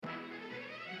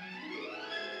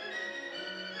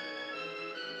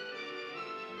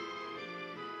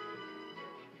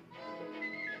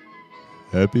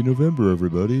Happy November,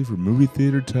 everybody, for Movie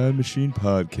Theater Time Machine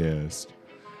Podcast.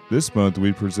 This month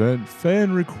we present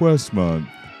Fan Request Month.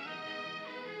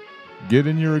 Get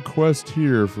in your request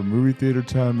here for Movie Theater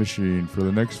Time Machine. For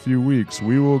the next few weeks,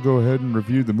 we will go ahead and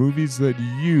review the movies that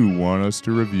you want us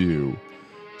to review.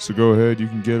 So go ahead, you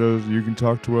can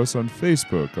talk to us on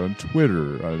Facebook, on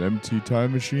Twitter, at MT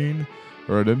Time Machine,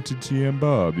 or at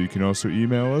MTTMBob. You can also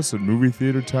email us at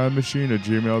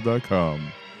movietheatertimemachine@gmail.com.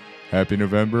 Happy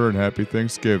November and happy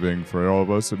Thanksgiving for all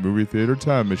of us at Movie Theater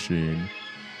Time Machine.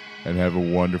 And have a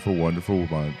wonderful, wonderful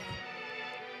month.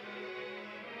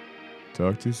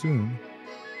 Talk to you soon.